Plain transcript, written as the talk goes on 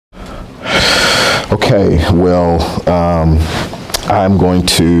Okay, well, I'm going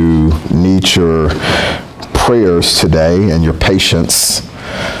to need your prayers today and your patience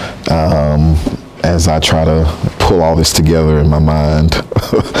as I try to pull all this together in my mind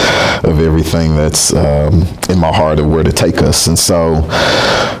of everything that's in my heart of where to take us. And so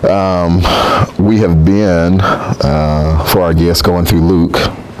we have been, for our guests, going through Luke,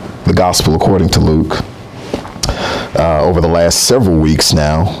 the Gospel according to Luke, over the last several weeks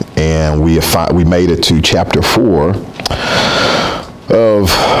now, and we made it to chapter 4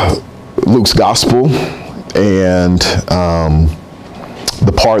 of Luke's Gospel, and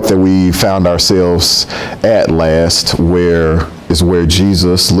the part that we found ourselves at last, where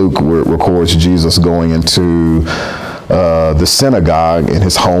Jesus, Luke records Jesus going into the synagogue in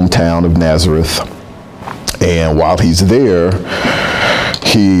his hometown of Nazareth, and while he's there,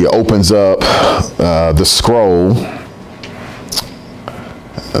 he opens up the scroll.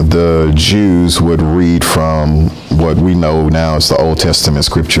 The Jews would read from what we know now as the Old Testament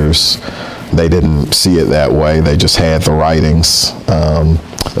scriptures. They didn't see it that way. They just had the writings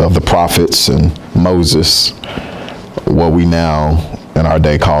of the prophets and Moses, what we now in our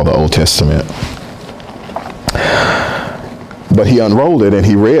day call the Old Testament. But he unrolled it and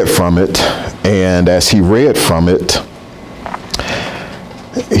he read from it. And as he read from it,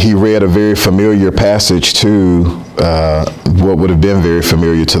 he read a very familiar passage to what would have been very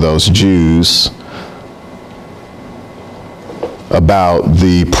familiar to those Jews about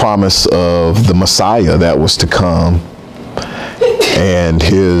the promise of the Messiah that was to come. And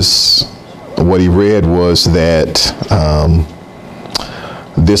what he read was that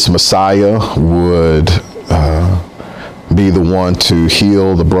this Messiah would be the one to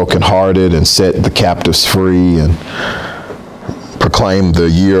heal the brokenhearted and set the captives free and proclaim the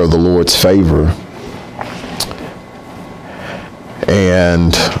year of the Lord's favor.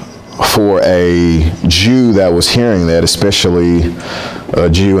 And for a Jew that was hearing that, especially a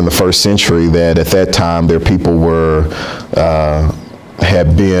Jew in the first century, that at that time their people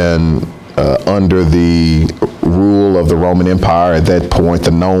had been under the rule of the Roman Empire. At that point,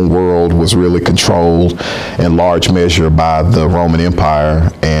 the known world was really controlled in large measure by the Roman Empire.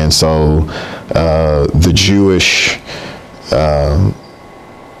 And so the Jewish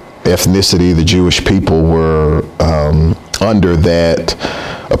ethnicity, the Jewish people were under that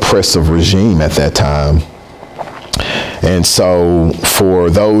oppressive regime at that time. And so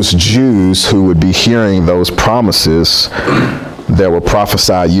for those Jews who would be hearing those promises that were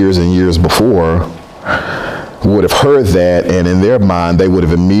prophesied years and years before, would have heard that, and in their mind they would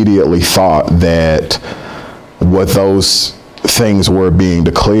have immediately thought that what those things were being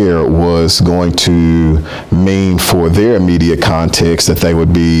declared was going to mean for their immediate context that they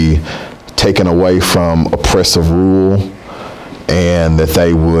would be taken away from oppressive rule, and that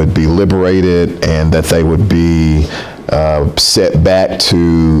they would be liberated, and that they would be set back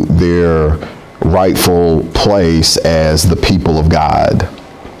to their rightful place as the people of God,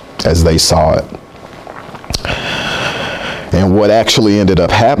 as they saw it. And what actually ended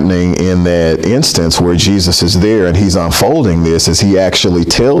up happening in that instance where Jesus is there and he's unfolding this is he actually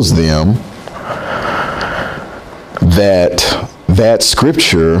tells them that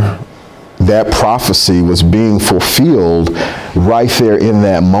scripture, that prophecy was being fulfilled right there in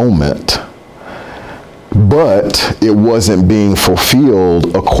that moment. But it wasn't being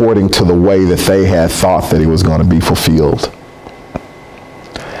fulfilled according to the way that they had thought that it was going to be fulfilled.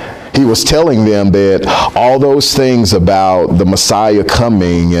 He was telling them that all those things about the Messiah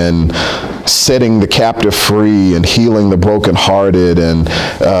coming and setting the captive free and healing the brokenhearted and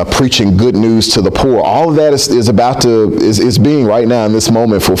preaching good news to the poor, all of that is being right now in this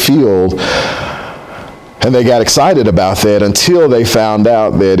moment fulfilled. And they got excited about that until they found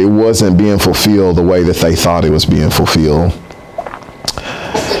out that it wasn't being fulfilled the way that they thought it was being fulfilled.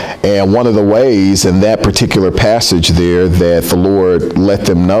 And one of the ways in that particular passage there that the Lord let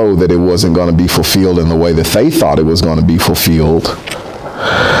them know that it wasn't going to be fulfilled in the way that they thought it was going to be fulfilled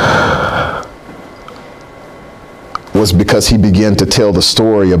was because he began to tell the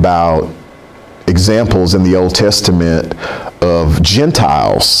story about examples in the Old Testament of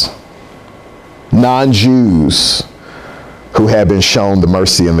Gentiles, non-Jews, who had been shown the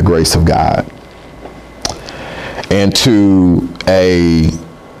mercy and the grace of God. And to a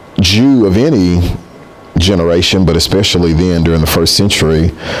Jew of any generation, but especially then during the first century,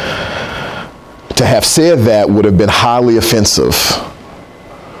 to have said that would have been highly offensive.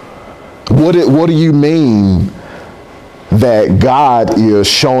 What do you mean that God is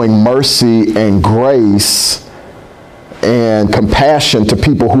showing mercy and grace and compassion to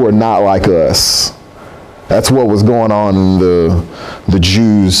people who are not like us? That's what was going on in the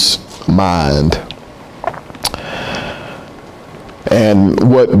Jews' mind. And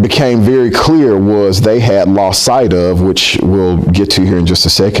what became very clear was they had lost sight of, which we'll get to here in just a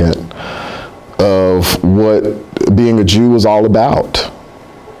second, of what being a Jew was all about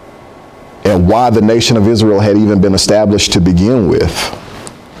and why the nation of Israel had even been established to begin with.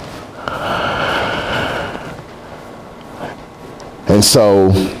 And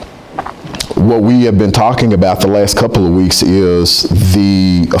so what we have been talking about the last couple of weeks is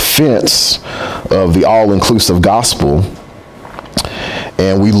the offense of the all-inclusive gospel.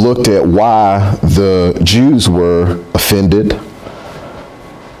 And we looked at why the Jews were offended,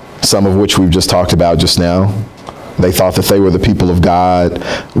 some of which we've just talked about just now. They thought that they were the people of God.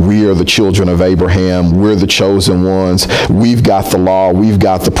 We are the children of Abraham. We're the chosen ones. We've got the law. We've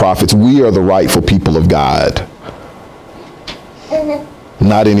got the prophets. We are the rightful people of God.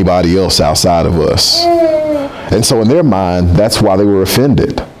 Not anybody else outside of us. And so in their mind, that's why they were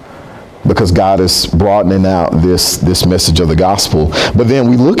offended, because God is broadening out this message of the gospel. But then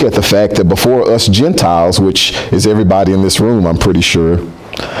we look at the fact that before us Gentiles, which is everybody in this room, I'm pretty sure,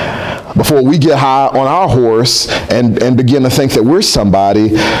 before we get high on our horse and begin to think that we're somebody,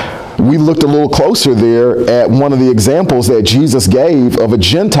 we looked a little closer there at one of the examples that Jesus gave of a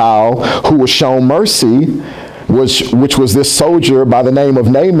Gentile who was shown mercy, which was this soldier by the name of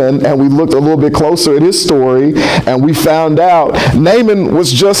Naaman. And we looked a little bit closer at his story, and we found out Naaman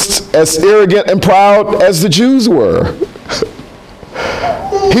was just as arrogant and proud as the Jews were.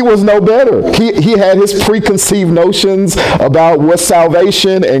 He was no better. He had his preconceived notions about what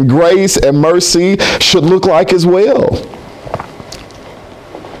salvation and grace and mercy should look like as well.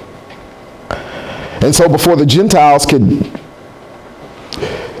 And so before the Gentiles could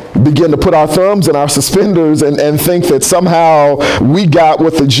begin to put our thumbs in our suspenders and think that somehow we got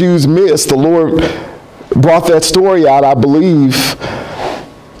what the Jews missed, the Lord brought that story out, I believe,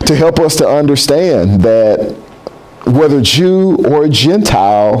 to help us to understand that whether Jew or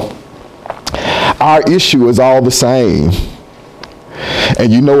Gentile, our issue is all the same.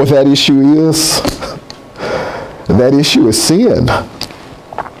 And you know what that issue is? That issue is sin.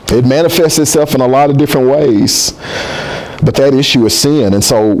 It manifests itself in a lot of different ways, but that issue is sin. And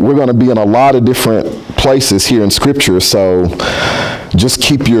so we're going to be in a lot of different places here in Scripture, so just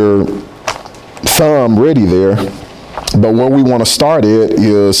keep your thumb ready there. But where we want to start it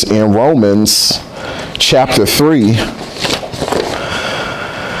is in Romans chapter 3.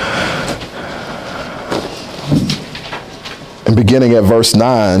 And beginning at verse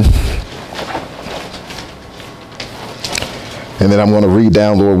 9. And then I'm going to read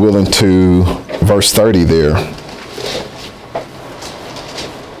down, Lord willing, to verse 30 there.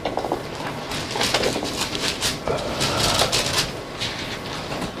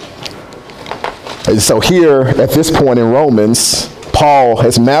 And so here, at this point in Romans, Paul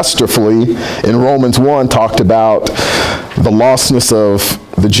has masterfully, in Romans 1, talked about the lostness of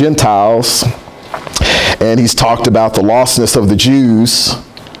the Gentiles, and he's talked about the lostness of the Jews.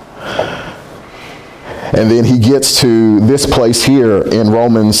 And then he gets to this place here in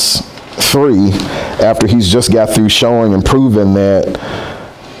Romans 3, after he's just got through showing and proving that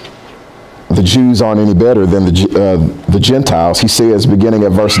the Jews aren't any better than the Gentiles. He says, beginning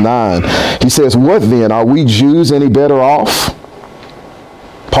at verse 9, he says, "What then? Are we Jews any better off?"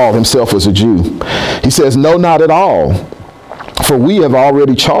 Paul himself was a Jew. He says, "No, not at all. For we have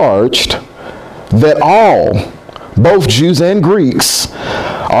already charged that all, both Jews and Greeks,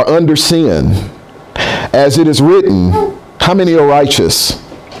 are under sin. As it is written," how many are righteous?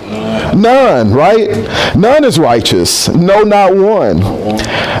 None, right? None is righteous. No, not one.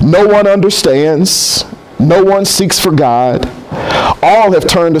 No one understands. No one seeks for God. All have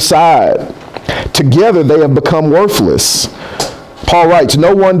turned aside. Together they have become worthless. Paul writes,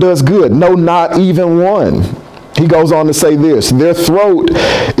 "No one does good. No, not even one." He goes on to say this, "Their throat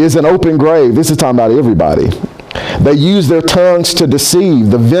is an open grave." This is talking about everybody. "They use their tongues to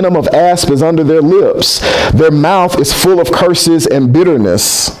deceive. The venom of asp is under their lips. Their mouth is full of curses and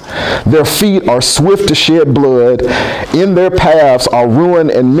bitterness. Their feet are swift to shed blood. In their paths are ruin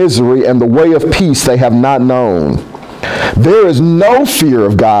and misery, and the way of peace they have not known. There is no fear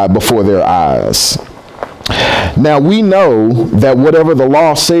of God before their eyes." Now we know that whatever the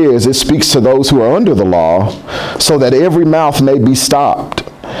law says, it speaks to those who are under the law, so that every mouth may be stopped,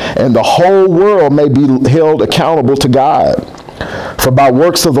 and the whole world may be held accountable to God. For by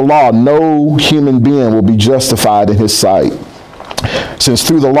works of the law, no human being will be justified in his sight, since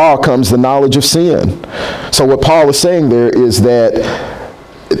through the law comes the knowledge of sin. So what Paul is saying there is that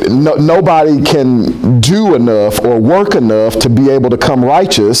nobody can do enough or work enough to be able to come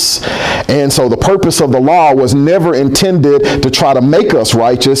righteous. And so the purpose of the law was never intended to try to make us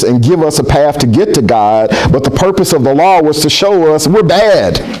righteous and give us a path to get to God. But the purpose of the law was to show us we're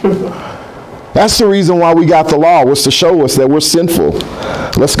bad. That's the reason why we got the law, was to show us that we're sinful.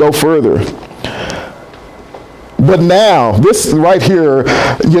 Let's go further. But now, this right here,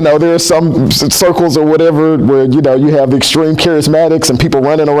 there are some circles or whatever where, you have the extreme charismatics and people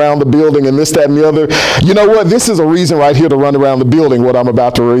running around the building and this, that, and the other. You know what? This is a reason right here to run around the building, what I'm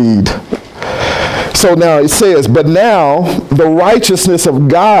about to read. So now it says, but now the righteousness of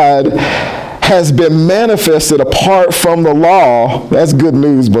God has been manifested apart from the law. That's good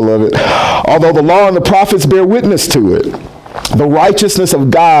news, beloved. Although the law and the prophets bear witness to it. The righteousness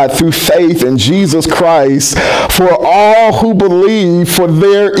of God through faith in Jesus Christ for all who believe, for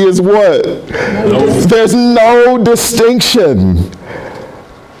there is what? There's no distinction.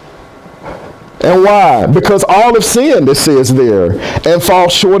 And why? Because all have sinned, it says there, and fall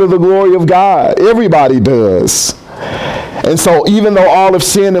short of the glory of God. Everybody does. And so even though all have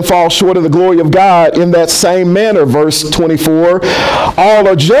sinned and fall short of the glory of God, in that same manner, verse 24, all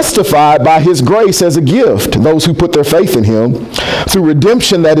are justified by his grace as a gift, those who put their faith in him, through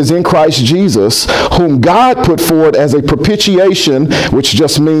redemption that is in Christ Jesus, whom God put forward as a propitiation, which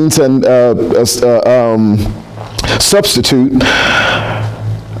just means a substitute,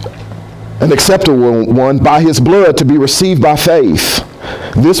 an acceptable one, by his blood to be received by faith.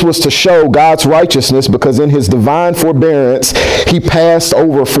 This was to show God's righteousness, because in his divine forbearance, he passed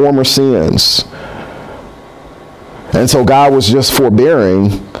over former sins. And so God was just forbearing,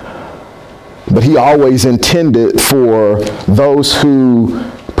 but he always intended for those who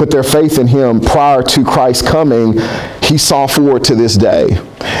put their faith in him prior to Christ's coming, he saw forward to this day.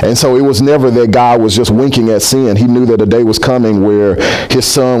 And so it was never that God was just winking at sin. He knew that a day was coming where his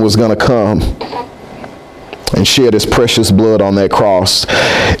son was going to come and shed his precious blood on that cross.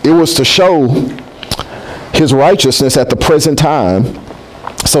 It was to show his righteousness at the present time,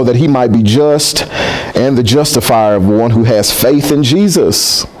 so that he might be just and the justifier of one who has faith in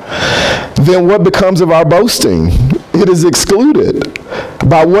Jesus. Then what becomes of our boasting? It is excluded.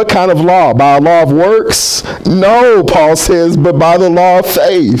 By what kind of law? By a law of works? No, Paul says, but by the law of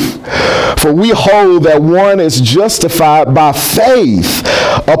faith. For we hold that one is justified by faith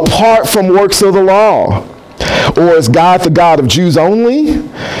apart from works of the law. Or is God the God of Jews only?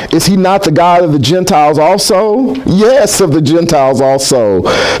 Is he not the God of the Gentiles also? Yes, of the Gentiles also.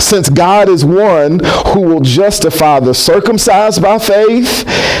 Since God is one who will justify the circumcised by faith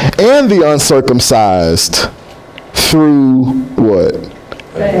and the uncircumcised through what?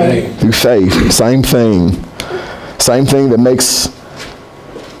 Faith. Through faith. Same thing. Same thing that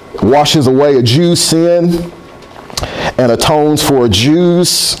washes away a Jew's sin and atones for a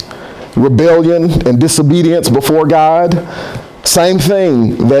Jew's rebellion and disobedience before God. Same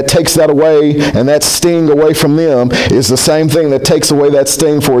thing that takes that away, and that sting away from them is the same thing that takes away that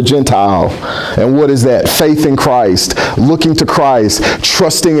sting for a Gentile. And what is that? Faith in Christ, looking to Christ,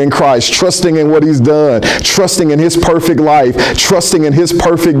 trusting in Christ, trusting in what he's done, trusting in his perfect life, trusting in his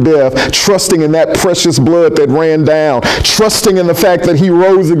perfect death, trusting in that precious blood that ran down, trusting in the fact that he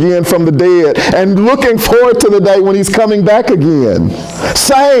rose again from the dead, and looking forward to the day when he's coming back again.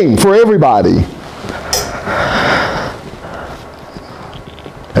 Same for everybody.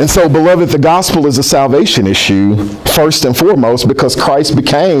 And so, beloved, the gospel is a salvation issue, first and foremost, because Christ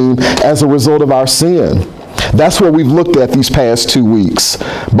became as a result of our sin. That's what we've looked at these past 2 weeks,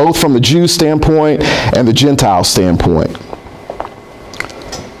 both from the Jew standpoint and the Gentile standpoint.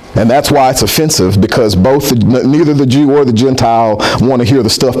 And that's why it's offensive, because neither the Jew or the Gentile want to hear the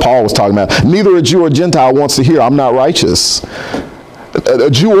stuff Paul was talking about. Neither a Jew or Gentile wants to hear, I'm not righteous. A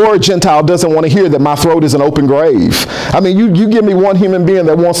Jew or a Gentile doesn't want to hear that my throat is an open grave. I mean, you give me one human being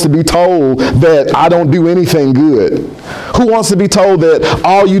that wants to be told that I don't do anything good. Who wants to be told that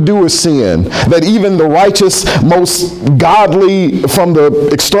all you do is sin? That even the righteous, most godly, from the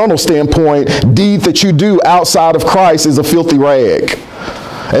external standpoint, deed that you do outside of Christ is a filthy rag.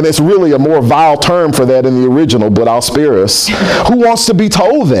 And it's really a more vile term for that in the original, but I'll spare us. Who wants to be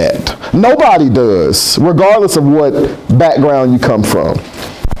told that? Nobody does, regardless of what background you come from.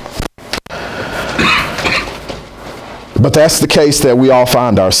 But that's the case that we all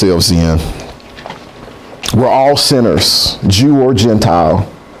find ourselves in. We're all sinners, Jew or Gentile.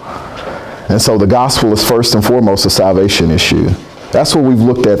 And so the gospel is first and foremost a salvation issue. That's what we've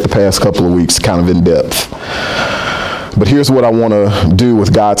looked at the past couple of weeks, kind of in depth. But here's what I want to do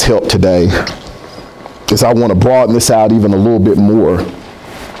with God's help today, is I want to broaden this out even a little bit more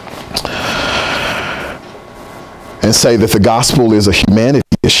and say that the gospel is a humanity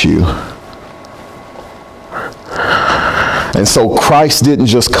issue. issue. And so Christ didn't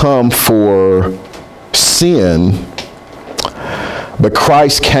just come for sin, but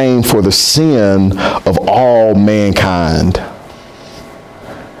Christ came for the sin of all mankind.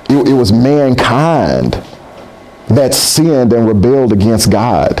 It was mankind that sinned and rebelled against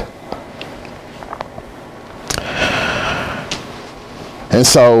God. And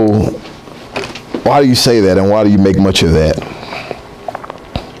so, why do you say that, and why do you make much of that?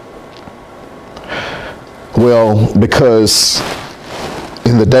 Well, because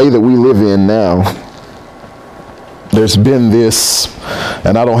in the day that we live in now, there's been this,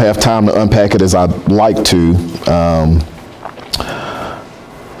 and I don't have time to unpack it as I'd like to,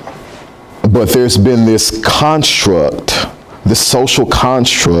 but there's been this construct, this social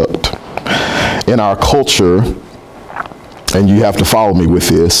construct in our culture, and you have to follow me with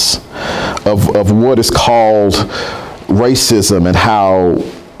this, of what is called racism, and how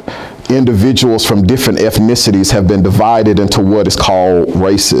individuals from different ethnicities have been divided into what is called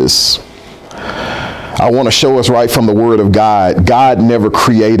races. I want to show us right from the Word of God, God never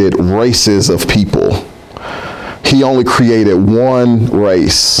created races of people. He only created one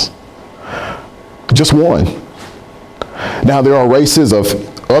race. Just one. Now there are races of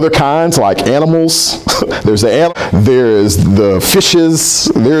other kinds, like animals. There's the fishes.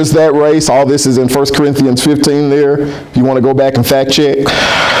 There's that race. All this is in 1 Corinthians 15 there, if you want to go back and fact check.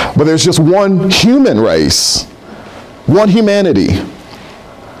 But there's just one human race, one humanity.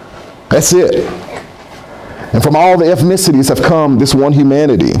 That's it. And from all the ethnicities have come this one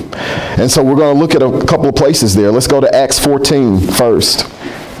humanity. And so we're going to look at a couple of places there. Let's go to Acts 14 first.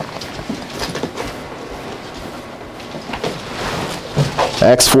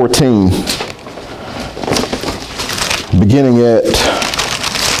 Acts 14, beginning at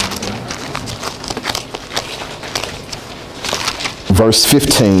verse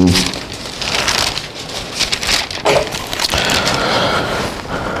 15.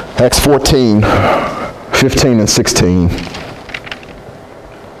 Acts 14, 15 and 16.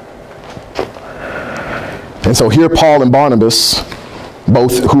 And so here Paul and Barnabas,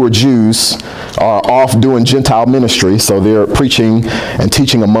 both who are Jews, are off doing Gentile ministry. So they're preaching and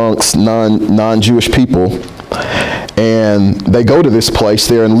teaching amongst non-Jewish people. And they go to this place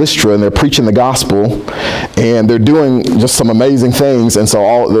there in Lystra, and they're preaching the gospel, and they're doing just some amazing things. And so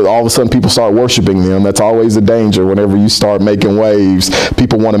all of a sudden people start worshiping them. That's always a danger whenever you start making waves.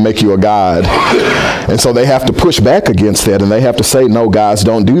 People want to make you a god. And so they have to push back against that, and they have to say, no, guys,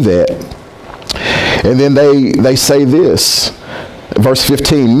 don't do that. And then they say this. Verse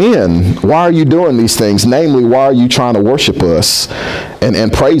 15, men, why are you doing these things? Namely, why are you trying to worship us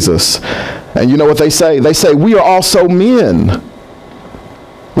and praise us? And you know what they say? They say, we are also men.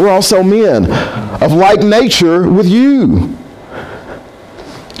 We're also men of like nature with you.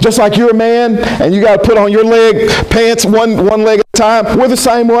 Just like you're a man and you got to put on your pants one leg at a time, we're the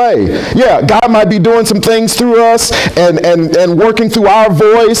same way. Yeah, God might be doing some things through us and working through our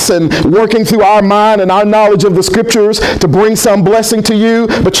voice and working through our mind and our knowledge of the scriptures to bring some blessing to you.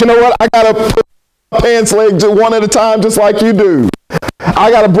 But you know what? I got to put my pants legs one at a time just like you do. I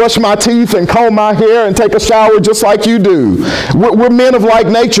got to brush my teeth and comb my hair and take a shower just like you do. We're men of like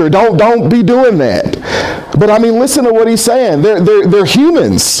nature. Don't be doing that. But I mean, listen to what he's saying. They're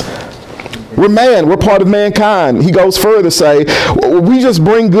humans. We're man. We're part of mankind. He goes further to say, we just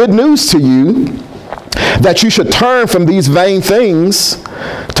bring good news to you that you should turn from these vain things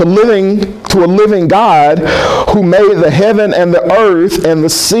to a living God who made the heaven and the earth and the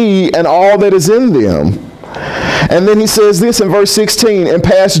sea and all that is in them. And then he says this in verse 16, in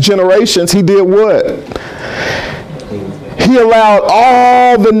past generations, he did what? He allowed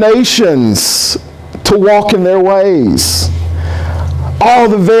all the nations to walk in their ways. All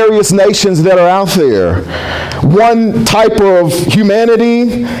the various nations that are out there. One type of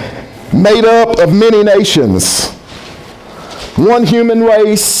humanity made up of many nations. One human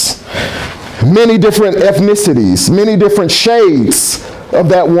race, many different ethnicities, many different shades of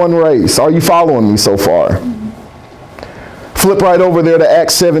that one race. Are you following me so far? Flip right over there to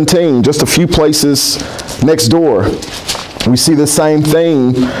Acts 17, just a few places next door. We see the same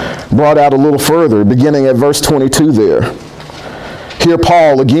thing brought out a little further, beginning at verse 22 there. Here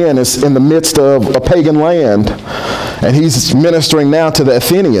Paul again is in the midst of a pagan land, and he's ministering now to the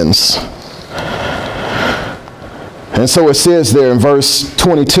Athenians. And so it says there in verse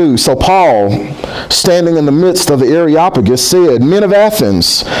 22, so Paul, standing in the midst of the Areopagus, said, men of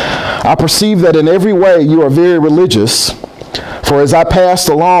Athens, I perceive that in every way you are very religious. For as I passed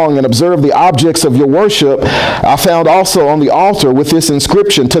along and observed the objects of your worship, I found also on the altar with this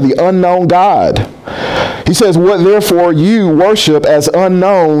inscription, to the unknown God. He says, what therefore you worship as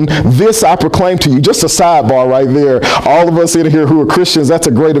unknown, this I proclaim to you. Just a sidebar right there. All of us in here who are Christians, that's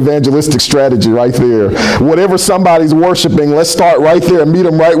a great evangelistic strategy right there. Whatever somebody's worshiping, let's start right there and meet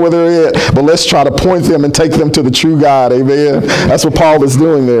them right where they're at. But let's try to point them and take them to the true God. Amen. That's what Paul is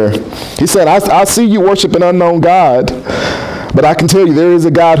doing there. He said, I see you worship an unknown God, but I can tell you there is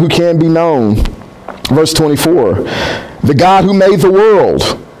a God who can be known. Verse 24, the God who made the world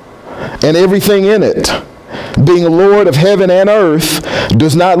and everything in it, being Lord of heaven and earth,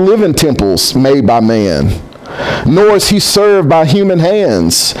 does not live in temples made by man, nor is he served by human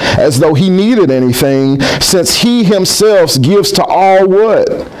hands as though he needed anything, since he himself gives to all what?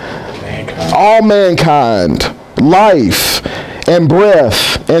 Mankind. All mankind, life and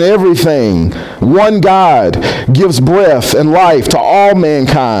breath and everything. One God gives breath and life to all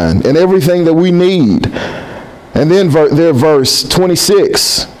mankind and everything that we need. And then there, verse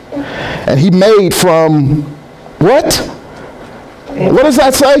 26, and he made from what? What does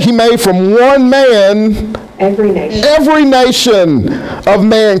that say? He made from one man every nation of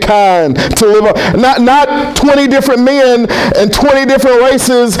mankind to live on. Not 20 different men and 20 different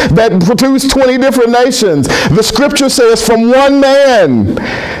races that produce 20 different nations. The scripture says from one man,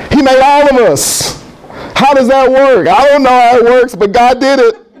 he made all of us. How does that work? I don't know how it works, but God did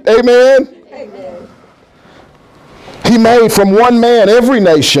it. Amen. He made from one man every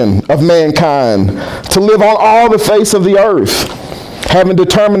nation of mankind to live on all the face of the earth, having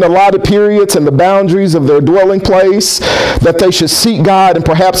determined allotted periods and the boundaries of their dwelling place, that they should seek God and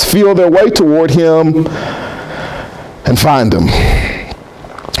perhaps feel their way toward him and find him.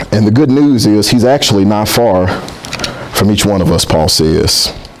 And the good news is he's actually not far from each one of us, Paul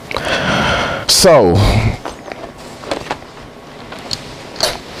says. So,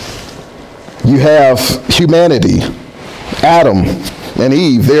 you have humanity, Adam and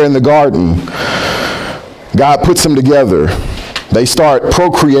Eve, there in the garden. God puts them together. They start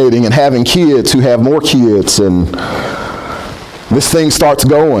procreating and having kids who have more kids, and this thing starts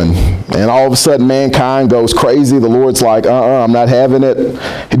going. And all of a sudden, mankind goes crazy. The Lord's like, I'm not having it.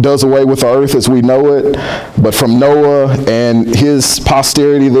 He does away with the earth as we know it. But from Noah and his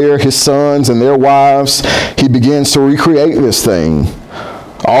posterity there, his sons and their wives, he begins to recreate this thing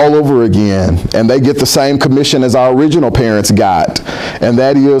all over again. And they get the same commission as our original parents got, and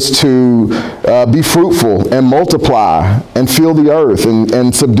that is to be fruitful and multiply and fill the earth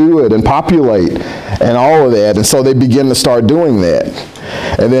and subdue it and populate and all of that. And so they begin to start doing that.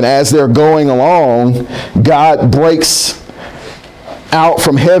 And then as they're going along, God breaks out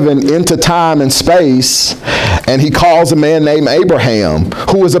from heaven into time and space, and he calls a man named Abraham,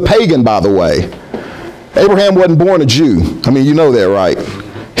 who was a pagan, by the way. Abraham wasn't born a Jew. I mean, you know that, right?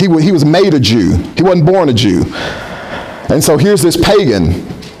 He was made a Jew. He wasn't born a Jew. And so here's this pagan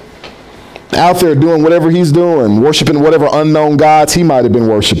out there doing whatever he's doing, worshiping whatever unknown gods he might have been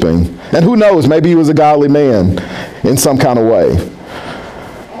worshiping. And who knows, maybe he was a godly man in some kind of way.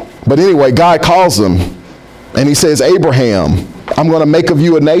 But anyway, God calls him and he says, Abraham, I'm going to make of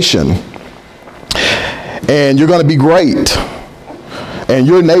you a nation, and you're going to be great. And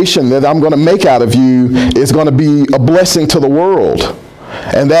your nation that I'm going to make out of you is going to be a blessing to the world.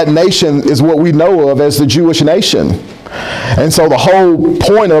 And that nation is what we know of as the Jewish nation. And so the whole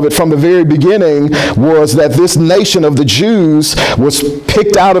point of it from the very beginning was that this nation of the Jews was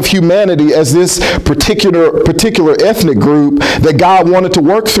picked out of humanity as this particular ethnic group that God wanted to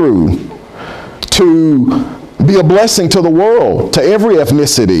work through to be a blessing to the world, to every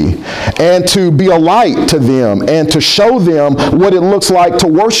ethnicity, and to be a light to them and to show them what it looks like to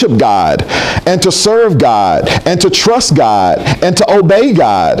worship God and to serve God and to trust God and to obey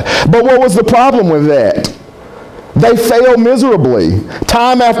God. But what was the problem with that? They failed miserably,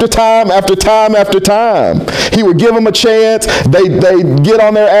 time after time after time after time. He would give them a chance, they get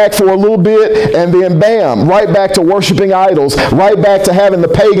on their act for a little bit, and then bam, right back to worshiping idols, right back to having the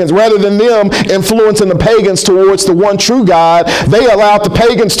pagans. Rather than them influencing the pagans towards the one true God, they allowed the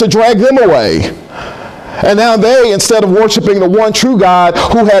pagans to drag them away. And now they, instead of worshiping the one true God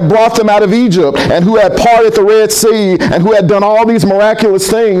who had brought them out of Egypt and who had parted the Red Sea and who had done all these miraculous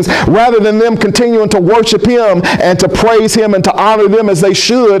things, rather than them continuing to worship him and to praise him and to honor them as they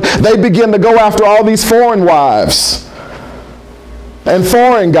should, they begin to go after all these foreign wives and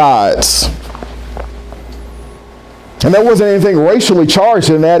foreign gods. And there wasn't anything racially charged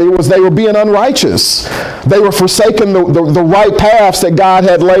in that. It was they were being unrighteous. They were forsaking the right paths that God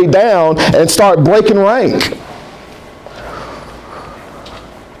had laid down and start breaking rank.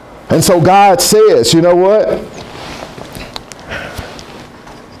 And so God says, you know what?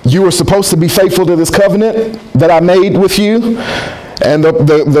 You were supposed to be faithful to this covenant that I made with you. And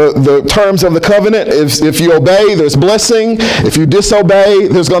the terms of the covenant, if you obey, there's blessing. If you disobey,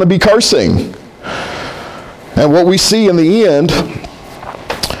 there's going to be cursing. And what we see in the end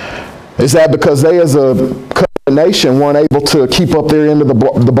is that because they as a covenant nation weren't able to keep up their end of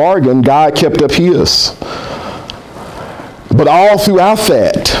the bargain, God kept up his. But all throughout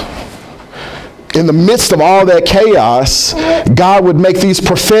that, in the midst of all that chaos, God would make these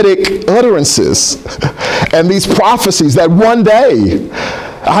prophetic utterances and these prophecies that one day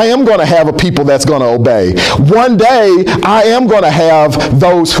I am going to have a people that's going to obey. One day I am going to have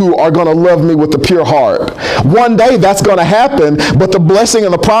those who are going to love me with a pure heart. One day that's going to happen, but the blessing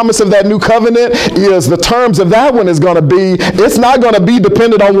and the promise of that new covenant is the terms of that one is going to be, it's not going to be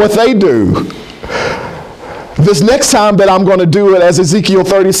dependent on what they do. This next time that I'm going to do it, as Ezekiel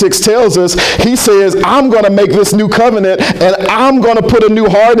 36 tells us, he says, I'm going to make this new covenant and I'm going to put a new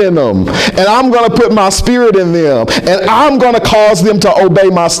heart in them. And I'm going to put my spirit in them. And I'm going to cause them to obey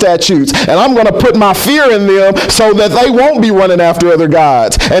my statutes. And I'm going to put my fear in them so that they won't be running after other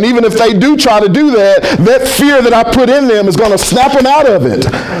gods. And even if they do try to do that, that fear that I put in them is going to snap them out of it.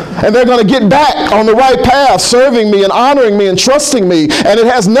 And they're going to get back on the right path, serving me and honoring me and trusting me. And it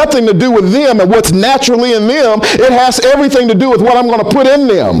has nothing to do with them and what's naturally in them. It has everything to do with what I'm going to put in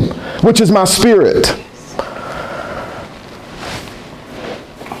them, which is my spirit.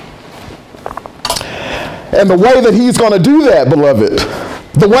 And the way that he's going to do that, beloved,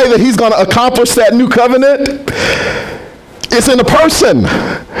 the way that he's going to accomplish that new covenant, is in a person.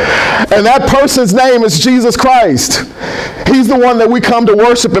 And that person's name is Jesus Christ. He's the one that we come to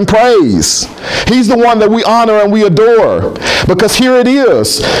worship and praise. He's the one that we honor and we adore. Because here it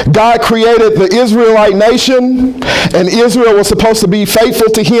is. God created the Israelite nation, and Israel was supposed to be faithful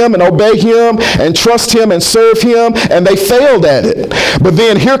to him and obey him and trust him and serve him, and they failed at it. But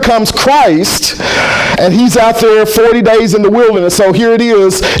then here comes Christ, and he's out there 40 days in the wilderness. So here it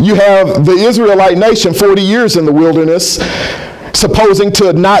is. You have the Israelite nation 40 years in the wilderness, supposing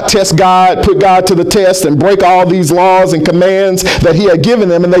to not test God, put God to the test, and break all these laws and commands that he had given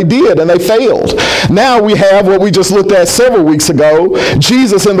them, and they did, and they failed. Now we have what we just looked at several weeks ago,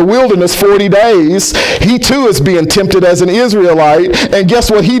 Jesus in the wilderness 40 days. He too is being tempted as an Israelite, and guess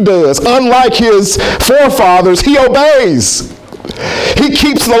what he does? Unlike his forefathers, he obeys. He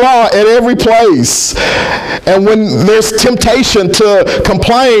keeps the law at every place. And when there's temptation to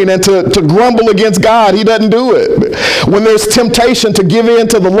complain and to grumble against God, he doesn't do it. When there's temptation to give in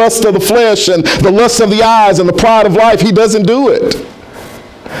to the lust of the flesh and the lust of the eyes and the pride of life, he doesn't do it.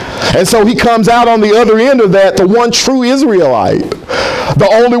 And so he comes out on the other end of that, the one true Israelite, the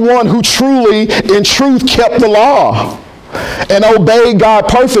only one who truly, in truth, kept the law and obeyed God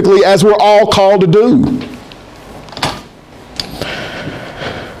perfectly, as we're all called to do.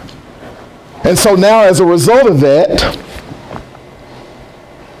 And so now, as a result of that,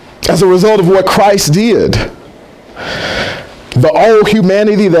 as a result of what Christ did, the old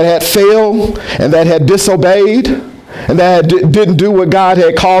humanity that had failed and that had disobeyed and that didn't do what God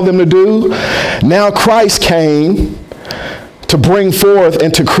had called them to do, now Christ came to bring forth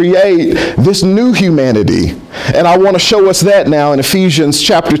and to create this new humanity. And I want to show us that now in Ephesians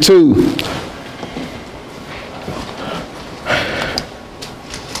chapter 2.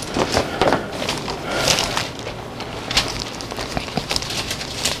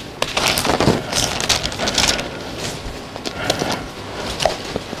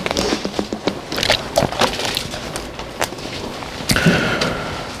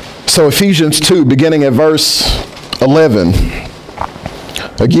 So Ephesians 2, beginning at verse 11.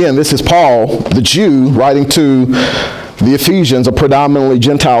 Again, this is Paul, the Jew, writing to the Ephesians, a predominantly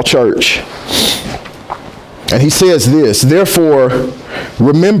Gentile church. And he says this, "Therefore,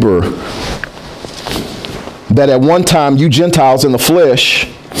 remember that at one time you Gentiles in the flesh,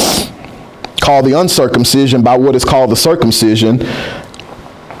 called the uncircumcision by what is called the circumcision."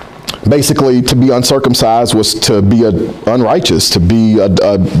 Basically, to be uncircumcised was to be unrighteous, to be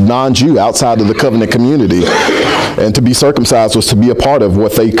a non-Jew outside of the covenant community. And to be circumcised was to be a part of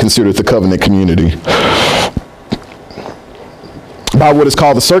what they considered the covenant community. By what is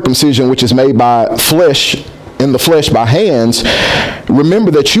called the circumcision, which is made by flesh, in the flesh by hands, remember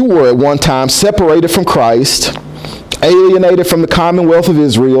that you were at one time separated from Christ, alienated from the commonwealth of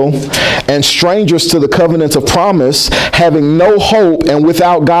Israel, and strangers to the covenants of promise, having no hope and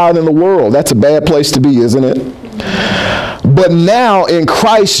without God in the world. That's a bad place to be, isn't it? But now in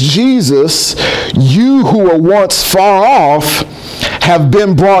Christ Jesus, you who were once far off have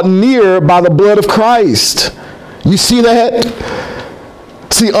been brought near by the blood of Christ. You see that?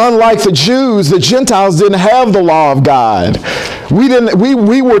 See, unlike the Jews, the Gentiles didn't have the law of God.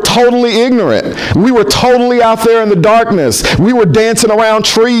 We were totally ignorant. We were totally out there in the darkness. We were dancing around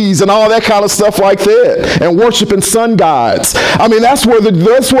trees and all that kind of stuff like that, and worshiping sun gods. I mean, that's where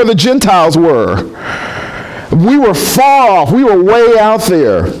the Gentiles were. We were far off. We were way out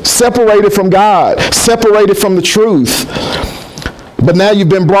there, separated from God, separated from the truth. But now you've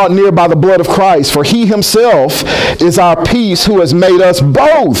been brought near by the blood of Christ, for he himself is our peace, who has made us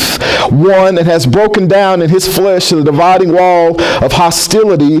both one and has broken down in his flesh the dividing wall of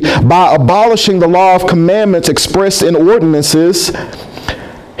hostility by abolishing the law of commandments expressed in ordinances.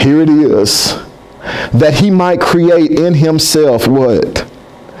 Here it is, that he might create in himself what?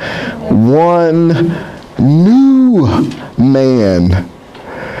 One new man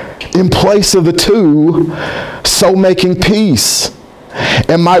in place of the two, so making peace,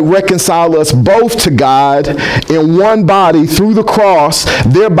 and might reconcile us both to God in one body through the cross,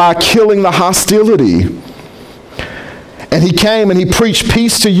 thereby killing the hostility. And he came and he preached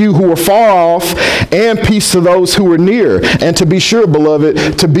peace to you who were far off and peace to those who were near. And to be sure,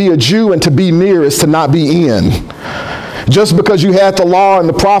 beloved, to be a Jew and to be near is to not be in. Just because you had the law and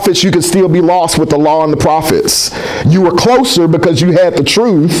the prophets, you could still be lost with the law and the prophets. You were closer because you had the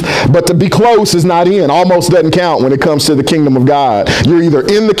truth, but to be close is not in. Almost doesn't count when it comes to the kingdom of God. You're either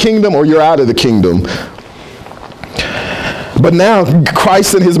in the kingdom or you're out of the kingdom. But now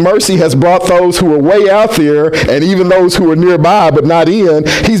Christ in his mercy has brought those who are way out there, and even those who are nearby but not in.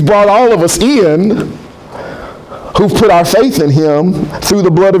 He's brought all of us in who've put our faith in him through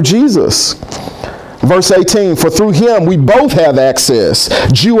the blood of Jesus. Verse 18, for through him we both have access,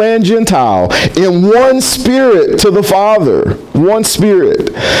 Jew and Gentile, in one spirit to the Father. One spirit.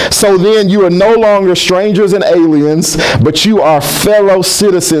 So then you are no longer strangers and aliens, but you are fellow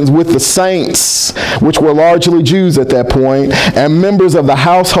citizens with the saints, which were largely Jews at that point, and members of the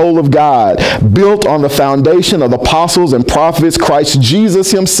household of God, built on the foundation of the apostles and prophets, Christ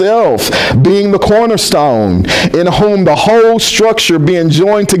Jesus himself being the cornerstone, in whom the whole structure being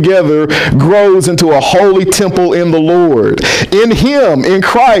joined together grows into a holy temple in the Lord. In him, in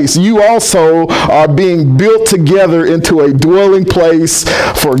Christ, you also are being built together into a dwelling place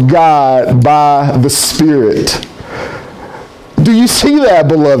for God by the Spirit. Do you see that,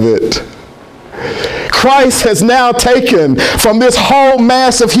 beloved? Christ has now taken from this whole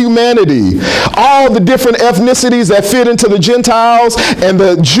mass of humanity all the different ethnicities that fit into the Gentiles and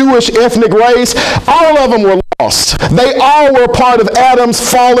the Jewish ethnic race. All of them were lost. They all were part of Adam's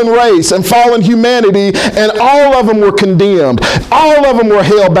fallen race and fallen humanity, and all of them were condemned. All of them were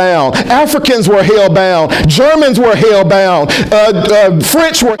hell-bound. Africans were hell-bound. Germans were hell-bound.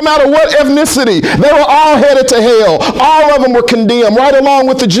 French were, no matter what ethnicity, they were all headed to hell. All of them were condemned, right along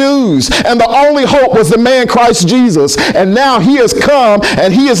with the Jews. And the only hope was the man Christ Jesus. And now he has come,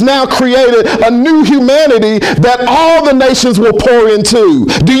 and he has now created a new humanity that all the nations will pour into.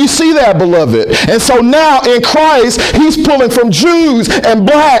 Do you see that, beloved? And so now in Christ, he's pulling from Jews and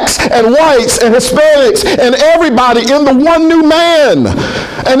blacks and whites and Hispanics and everybody in the one new man.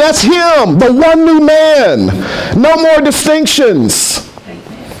 And that's him, the one new man. No more distinctions.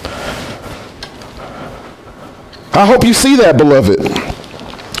 I hope you see that, beloved.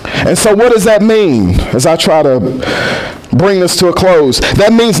 And so what does that mean as I try to bring this to a close?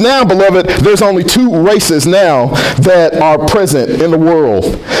 That means now, beloved, there's only two races now that are present in the world.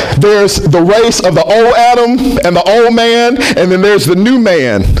 There's the race of the old Adam and the old man, and then there's the new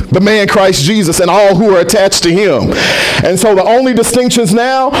man, the man Christ Jesus, and all who are attached to him. And so the only distinctions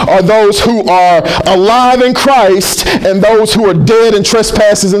now are those who are alive in Christ and those who are dead in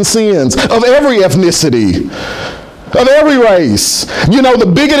trespasses and sins of every ethnicity. Of every race. You know, the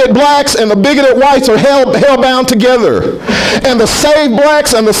bigoted blacks and the bigoted whites are hell-bound together. And the saved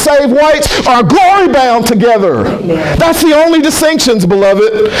blacks and the saved whites are glory-bound together. Amen. That's the only distinctions,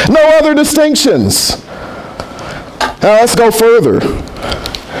 beloved. No other distinctions. Now let's go further.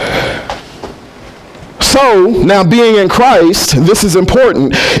 So, now being in Christ, this is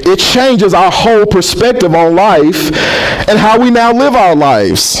important. It changes our whole perspective on life and how we now live our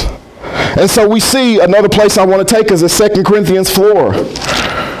lives. And so we see another place I want to take us is 2 Corinthians 4.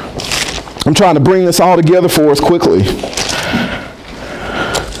 I'm trying to bring this all together for us quickly.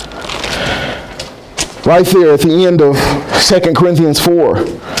 Right there at the end of 2 Corinthians 4.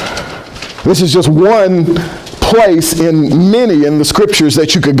 This is just one place in many in the scriptures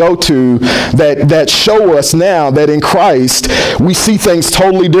that you could go to that show us now that in Christ we see things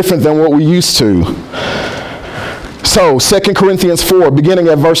totally different than what we used to. So, 2 Corinthians 4, beginning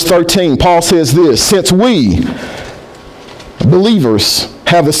at verse 13, Paul says this, since we, believers,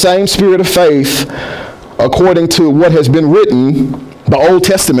 have the same spirit of faith, according to what has been written, The Old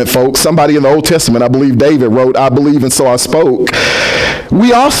Testament folks, somebody in the Old Testament, I believe David wrote, I believe and so I spoke.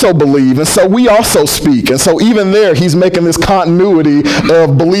 We also believe, and so we also speak. And so even there, he's making this continuity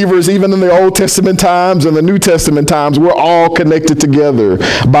of believers, even in the Old Testament times and the New Testament times. We're all connected together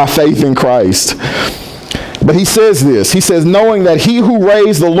by faith in Christ. But he says this, he says, knowing that he who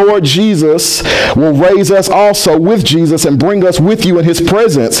raised the Lord Jesus will raise us also with Jesus and bring us with you in his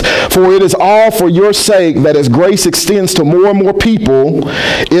presence. For it is all for your sake that as grace extends to more and more people,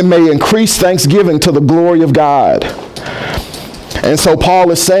 it may increase thanksgiving to the glory of God. And so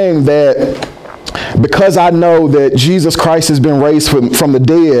Paul is saying that because I know that Jesus Christ has been raised from the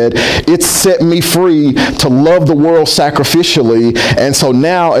dead, it's set me free to love the world sacrificially. And so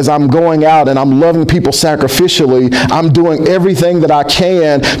now as I'm going out and I'm loving people sacrificially, I'm doing everything that I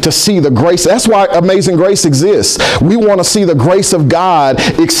can to see the grace. That's why Amazing Grace exists. We want to see the grace of God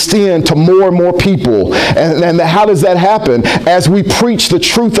extend to more and more people. And how does that happen? As we preach the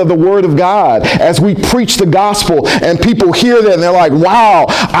truth of the Word of God, as we preach the gospel, and people hear that and they're like, wow,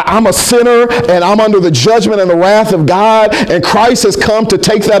 I'm a sinner and I'm under the judgment and the wrath of God, and Christ has come to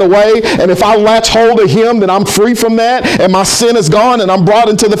take that away. And if I latch hold of him, then I'm free from that, and my sin is gone, and I'm brought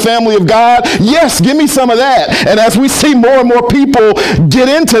into the family of God. Yes, give me some of that. And as we see more and more people get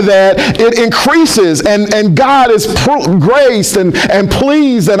into that, it increases, and God is graced and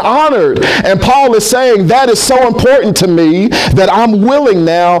pleased and honored. And Paul is saying that is so important to me that I'm willing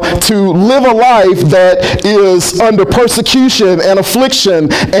now to live a life that is under persecution and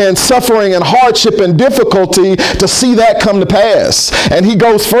affliction and suffering and hardship and difficulty to see that come to pass. And he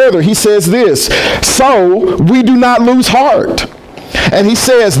goes further. He says this, so we do not lose heart. And he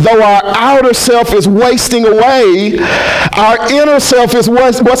says, though our outer self is wasting away, our inner self is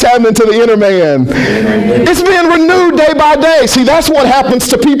what's happening to the inner man. It's being renewed day by day. See, that's what happens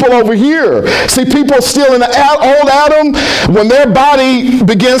to people over here. See, people still in the old Adam, when their body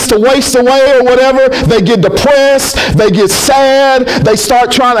begins to waste away or whatever, they get depressed, they get sad, they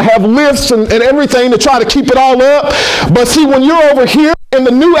start trying to have lifts and everything to try to keep it all up. But see, when you're over here in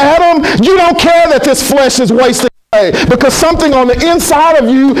the new Adam, you don't care that this flesh is wasting, because something on the inside of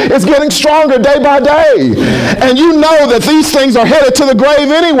you is getting stronger day by day. And you know that these things are headed to the grave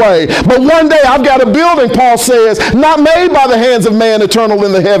anyway. But one day I've got a building, Paul says, not made by the hands of man, eternal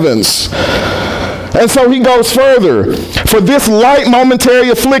in the heavens. And so he goes further. For this light momentary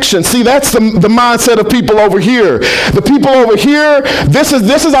affliction, see, that's the mindset of people over here. The people over here, this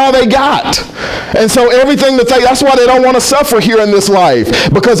is all they got. And so everything that's why they don't want to suffer here in this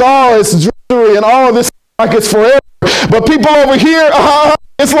life. Because all it's drudgery and all of this like it's forever. But people over here,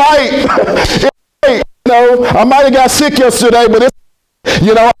 it's light. It's light. You know, I might have got sick yesterday, but it's,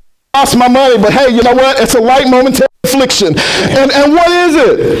 you know, I lost my money. But hey, you know what? It's a light momentary affliction. And what is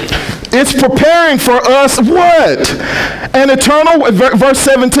it? It's preparing for us what? An eternal, verse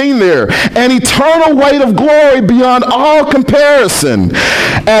 17 there, an eternal weight of glory beyond all comparison.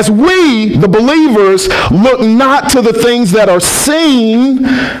 As we, the believers, look not to the things that are seen,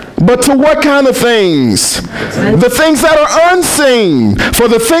 but to what kind of things? The things that are unseen. For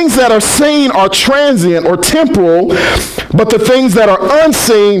the things that are seen are transient or temporal, but the things that are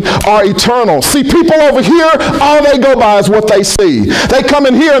unseen are eternal. See, people over here, all they go by is what they see. They come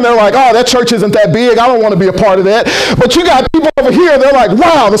in here and they're like, oh, that church isn't that big. I don't want to be a part of that. But you got people over here, they're like,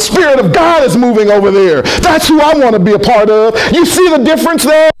 wow, the Spirit of God is moving over there. That's who I want to be a part of. You see the difference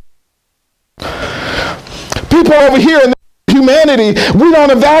there? People over here in humanity, we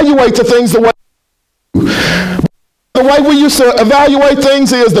don't evaluate the things the way the way we used to evaluate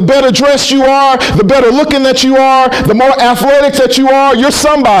things is the better dressed you are, the better looking that you are, the more athletic that you are, you're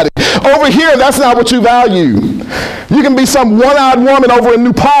somebody. Over here, that's not what you value. You can be some one-eyed woman over in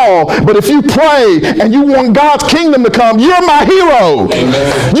Nepal, but if you pray and you want God's kingdom to come, you're my hero.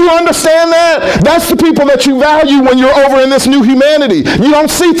 Amen. You understand that? That's the people that you value when you're over in this new humanity. You don't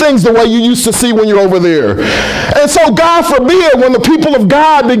see things the way you used to see when you're over there. And so God forbid when the people of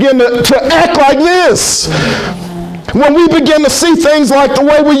God begin to act like this. When we begin to see things like the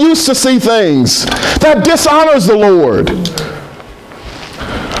way we used to see things, that dishonors the Lord.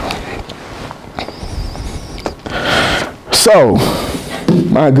 So,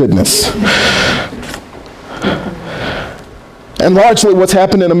 my goodness. And largely what's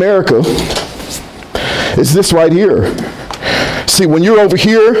happened in America is this right here. See, when you're over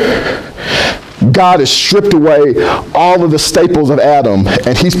here, God has stripped away all of the staples of Adam,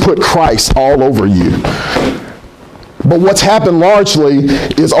 and he's put Christ all over you. But what's happened largely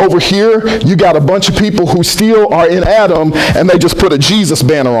is over here, you got a bunch of people who still are in Adam, and they just put a Jesus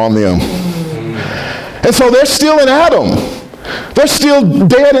banner on them. And so they're still in Adam. They're still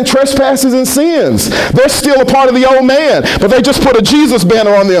dead in trespasses and sins. They're still a part of the old man, but they just put a Jesus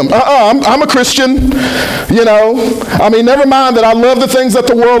banner on them. I'm a Christian, you know. I mean, never mind that I love the things that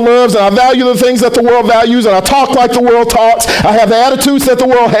the world loves, and I value the things that the world values, and I talk like the world talks. I have the attitudes that the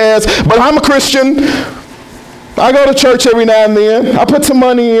world has, but I'm a Christian. I go to church every now and then. I put some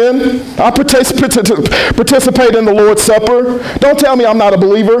money in. I participate in the Lord's Supper. Don't tell me I'm not a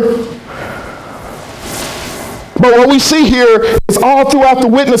believer. But what we see here is all throughout the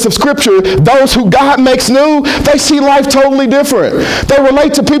witness of Scripture, those who God makes new, they see life totally different. They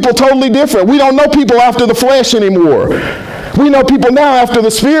relate to people totally different. We don't know people after the flesh anymore. We know people now after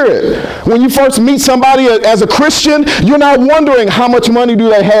the Spirit. When you first meet somebody as a Christian, you're not wondering how much money do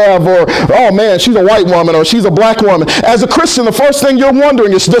they have, or, oh man, she's a white woman, or she's a black woman. As a Christian, the first thing you're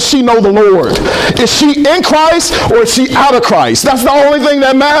wondering is, does she know the Lord? Is she in Christ, or is she out of Christ? That's the only thing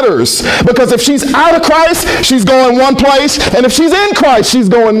that matters. Because if she's out of Christ, she's going one place, and if she's in Christ, she's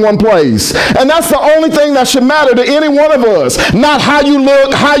going one place. And that's the only thing that should matter to any one of us. Not how you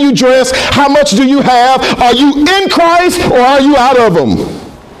look, how you dress, how much do you have. Are you in Christ, or are you out of them?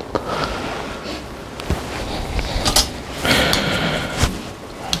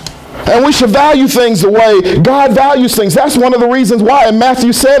 And we should value things the way God values things. That's one of the reasons why in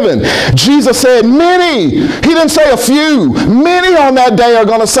Matthew 7, Jesus said, many, he didn't say a few, many on that day are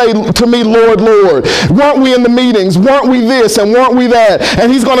going to say to me, Lord, Lord, weren't we in the meetings? Weren't we this and weren't we that?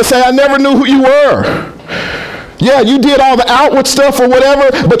 And he's going to say, I never knew who you were. Yeah, you did all the outward stuff or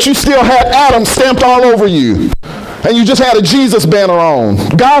whatever, but you still had Adam stamped all over you. And you just had a Jesus banner on.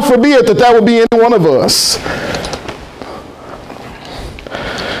 God forbid that would be any one of us.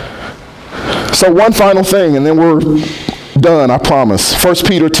 So one final thing, and then we're done, I promise. 1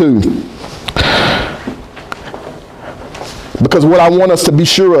 Peter 2. Because what I want us to be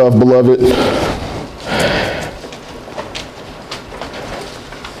sure of, beloved,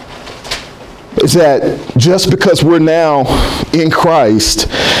 is that just because we're now in Christ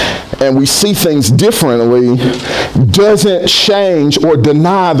and we see things differently doesn't change or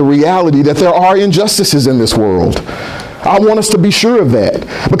deny the reality that there are injustices in this world. I want us to be sure of that,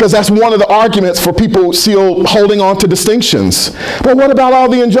 because that's one of the arguments for people still holding on to distinctions. But what about all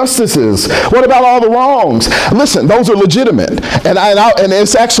the injustices? What about all the wrongs? Listen, those are legitimate, and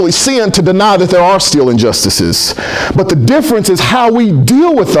it's actually sin to deny that there are still injustices. But the difference is how we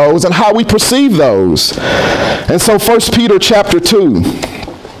deal with those and how we perceive those. And so 1 Peter chapter 2.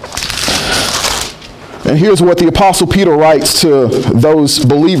 And here's what the Apostle Peter writes to those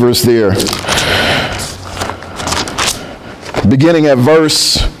believers there. Beginning at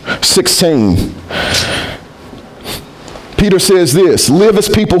verse 16. Peter says this, live as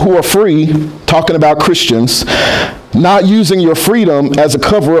people who are free, talking about Christians, not using your freedom as a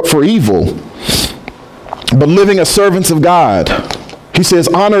cover-up for evil, but living as servants of God. He says,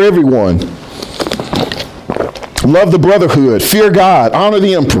 honor everyone. Love the brotherhood. Fear God. Honor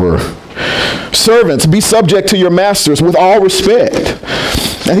the emperor. Servants, be subject to your masters with all respect.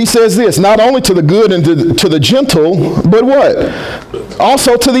 And he says this, not only to the good and to the gentle, but what?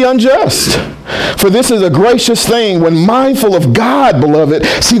 Also to the unjust. For this is a gracious thing when mindful of God, beloved.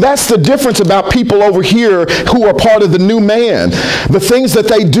 See, that's the difference about people over here who are part of the new man. The things that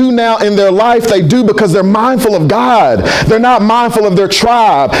they do now in their life, they do because they're mindful of God. They're not mindful of their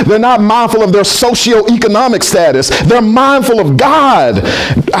tribe. They're not mindful of their socioeconomic status. They're mindful of God.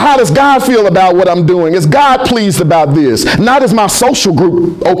 How does God feel about what I'm doing? Is God pleased about this? Not is my social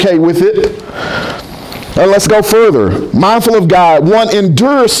group okay with it? And let's go further. Mindful of God, one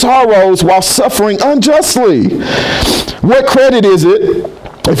endures sorrows while suffering unjustly. What credit is it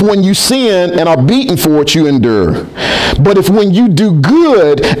if when you sin and are beaten for it, you endure? But if when you do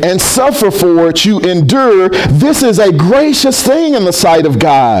good and suffer for it, you endure, this is a gracious thing in the sight of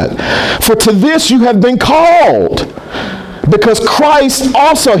God. For to this you have been called. Because Christ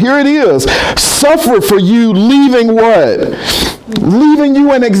also, here it is, suffered for you, leaving what? Leaving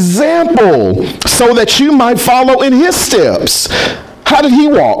you an example so that you might follow in his steps. How did he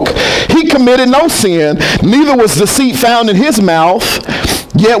walk? He committed no sin, neither was deceit found in his mouth.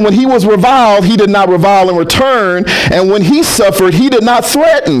 Yet when he was reviled, he did not revile in return. And when he suffered, he did not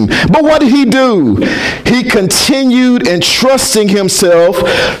threaten. But what did he do? He continued entrusting himself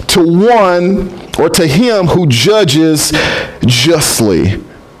to one or to him who judges justly.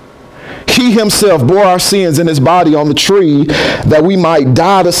 He himself bore our sins in his body on the tree that we might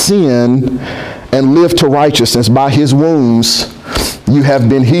die to sin and live to righteousness. By his wounds you have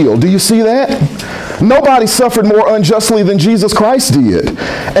been healed. Do you see that? Nobody suffered more unjustly than Jesus Christ did.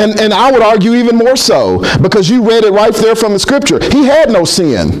 And I would argue even more so, because you read it right there from the scripture. He had no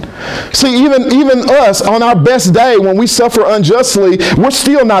sin. See, even us on our best day, when we suffer unjustly, we're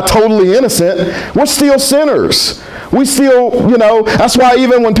still not totally innocent. We're still sinners. We still, that's why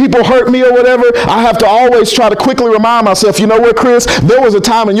even when people hurt me or whatever, I have to always try to quickly remind myself, you know what, Chris? There was a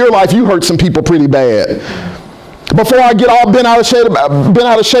time in your life you hurt some people pretty bad. Before I get all bent out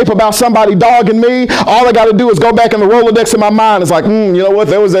of shape about somebody dogging me, all I got to do is go back in the Rolodex in my mind. It's like, you know what?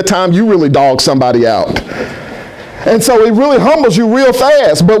 There was that time you really dogged somebody out. And so it really humbles you real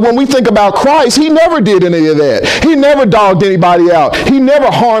fast. But when we think about Christ, he never did any of that. He never dogged anybody out. He never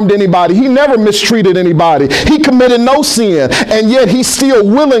harmed anybody. He never mistreated anybody. He committed no sin. And yet he still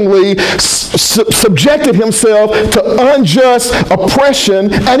willingly subjected himself to unjust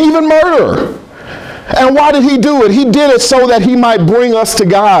oppression and even murder. And why did he do it? He did it so that he might bring us to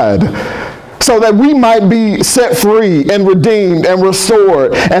God, so that we might be set free and redeemed and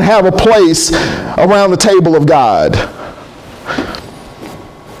restored and have a place around the table of God.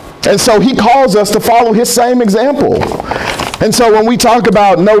 And so he calls us to follow his same example. And so when we talk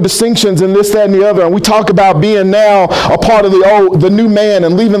about no distinctions and this, that, and the other, and we talk about being now a part of the new man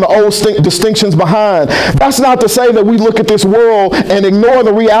and leaving the old distinctions behind, that's not to say that we look at this world and ignore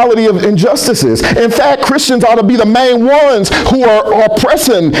the reality of injustices. In fact, Christians ought to be the main ones who are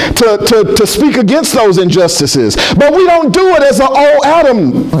pressing to speak against those injustices. But we don't do it as the old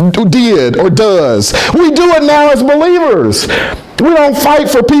Adam did or does. We do it now as believers. We don't fight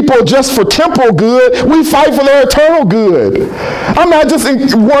for people just for temporal good. We fight for their eternal good. I'm not just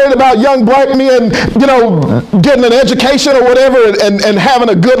worried about young black men, getting an education or whatever and having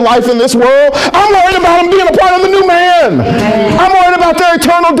a good life in this world. I'm worried about them being a part of the new man. I'm worried about their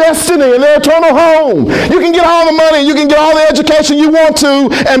eternal destiny and their eternal home. You can get all the money, you can get all the education you want to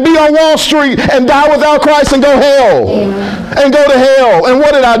and be on Wall Street and die without Christ and go hell. And go to hell. And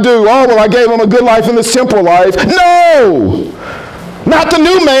what did I do? Oh, well, I gave them a good life in this temporal life. No! Not the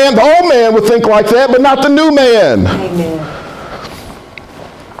new man. The old man would think like that, but not the new man. Amen.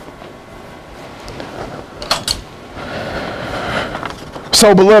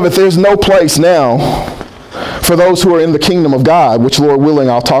 So, beloved, there's no place now for those who are in the kingdom of God, which, Lord willing,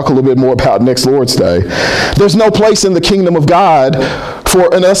 I'll talk a little bit more about next Lord's Day. There's no place in the kingdom of God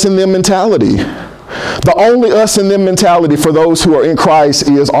for an us and them mentality. The only us and them mentality for those who are in Christ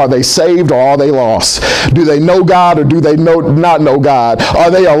is, are they saved or are they lost? Do they know God or do they not know God? Are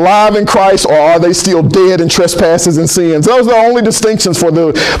they alive in Christ or are they still dead in trespasses and sins? Those are the only distinctions for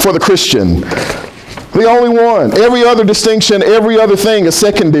the Christian. The only one. Every other distinction, every other thing is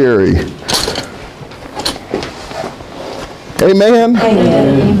secondary. Amen?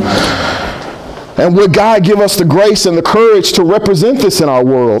 Amen. And would God give us the grace and the courage to represent this in our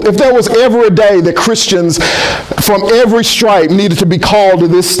world? If there was ever a day that Christians from every stripe needed to be called to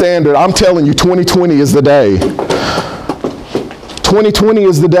this standard, I'm telling you, 2020 is the day. 2020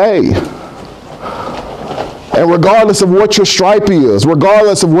 is the day. And regardless of what your stripe is,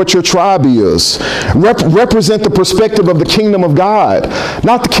 regardless of what your tribe is, represent the perspective of the kingdom of God,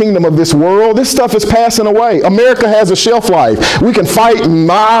 not the kingdom of this world. This stuff is passing away. America has a shelf life. We can fight and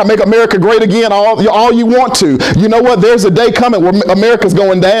make America great again all you want to. You know what? There's a day coming where America's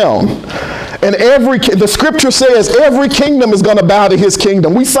going down. And the scripture says every kingdom is going to bow to his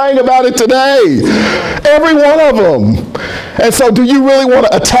kingdom. We sang about it today. Every one of them. And so do you really want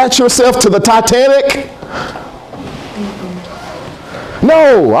to attach yourself to the Titanic?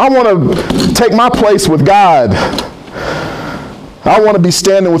 No, I want to take my place with God. I want to be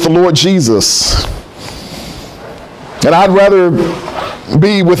standing with the Lord Jesus. And I'd rather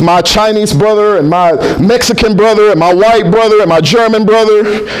be with my Chinese brother and my Mexican brother and my white brother and my German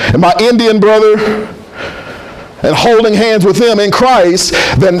brother and my Indian brother and holding hands with them in Christ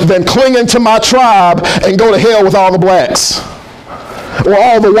than clinging to my tribe and go to hell with all the blacks or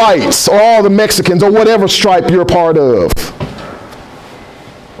all the whites or all the Mexicans or whatever stripe you're a part of.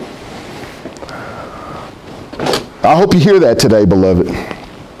 I hope you hear that today, beloved.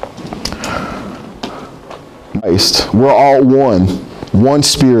 Christ, we're all one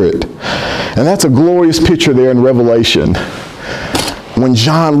spirit. And that's a glorious picture there in Revelation. When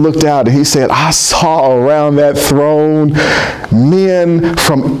John looked out and he said, I saw around that throne men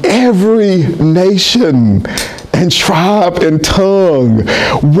from every nation and tribe and tongue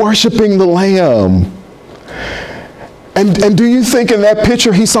worshiping the Lamb. And do you think in that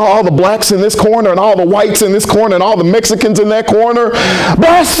picture he saw all the blacks in this corner and all the whites in this corner and all the Mexicans in that corner?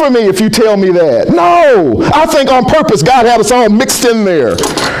 Blasphemy if you tell me that. No, I think on purpose God had us all mixed in there.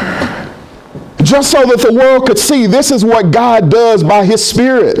 Just so that the world could see this is what God does by his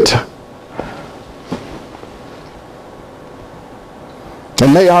Spirit.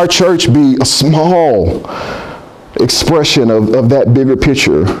 And may our church be a small expression of that bigger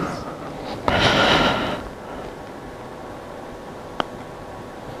picture.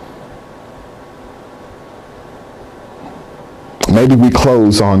 Maybe we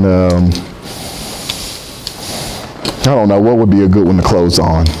close on, I don't know, what would be a good one to close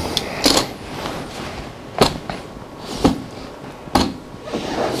on?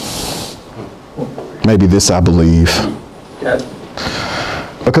 Maybe this, I believe. Yes.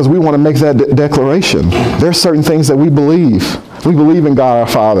 Because we want to make that declaration. There are certain things that we believe. We believe in God our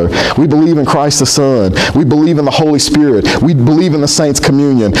Father. We believe in Christ the Son. We believe in the Holy Spirit. We believe in the Saints'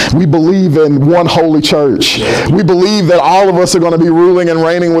 communion. We believe in one holy church. We believe that all of us are going to be ruling and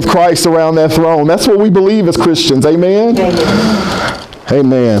reigning with Christ around that throne. That's what we believe as Christians. Amen?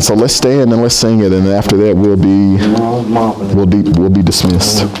 Amen. So let's stand and let's sing it, and after that we'll be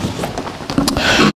dismissed.